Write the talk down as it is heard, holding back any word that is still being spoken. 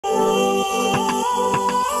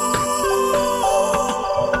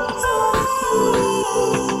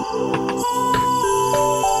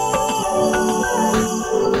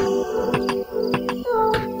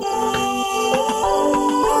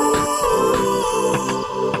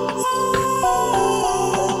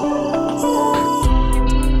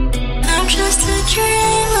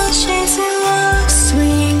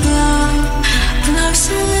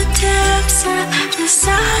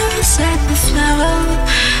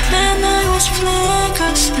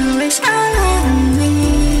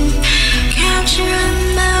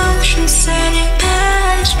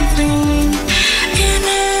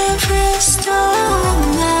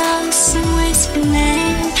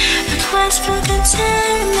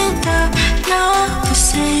contentment, though not the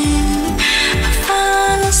same. I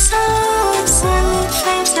find the solace in the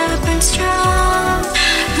flames that burn strong.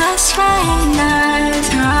 Lost flying nights,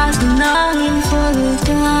 hearts longing for the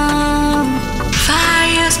dawn.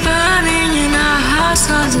 Fires burning in our hearts,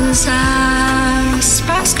 our desire.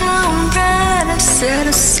 Sparks glowing bright, I set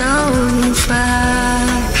a soul on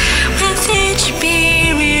fire. With each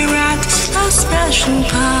beat, we write this love special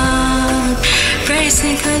part.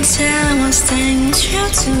 Bracing content, we're staying true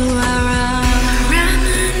to our own.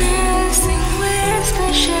 Reminiscing with the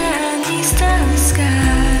shiny starry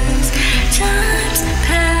skies. Time's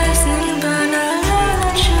passing, but our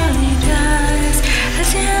love surely dies. As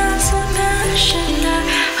the hours of passion, our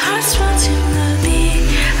hearts run to the beat.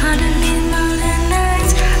 Underneath moonlit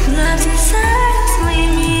nights, love inside us we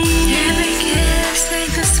meet. Every kiss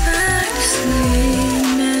takes us back to sweet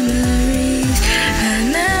memories. And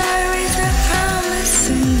memories that promise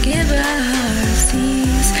and give our hearts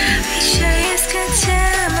ease. We chase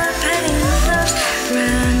content, my pain loves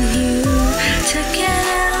around you.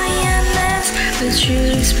 Together we unmask the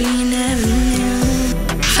truths we never knew.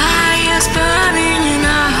 Fires burning in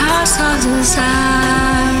our hearts, our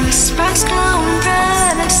desire. Sparks glowing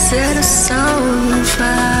bright, I set a soul on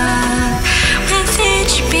fire. With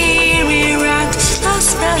each beat, we write this love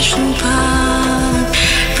special part.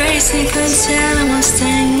 Bracing content, we're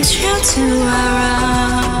staying true to our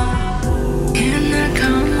own. In the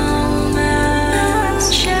calm moments,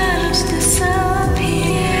 shadows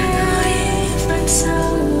disappear. We find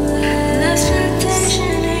solace. Love's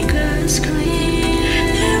foundation anchors clear.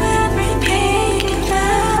 Through every peak and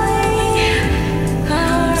valley, our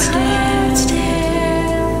hearts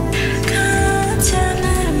still content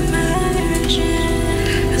immersion.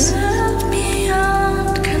 Love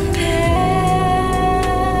beyond compare.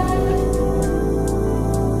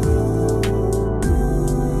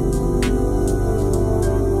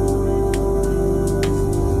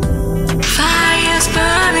 Fires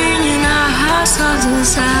burning in our hearts, our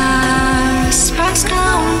desire. Sparks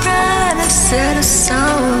glowing bright, I set a soul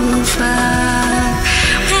on fire.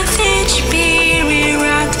 With each beat, we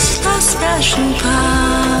write this love special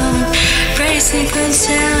part. Bracing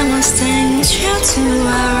content, we're staying true to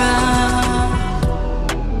our own.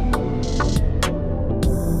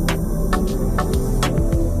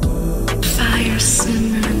 Fire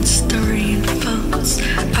simmering, story unfolds.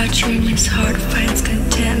 Our dream is hard, finds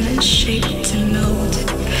contentment shaped and molded.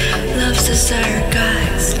 Love's desire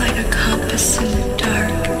guides like a compass in the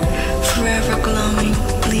dark.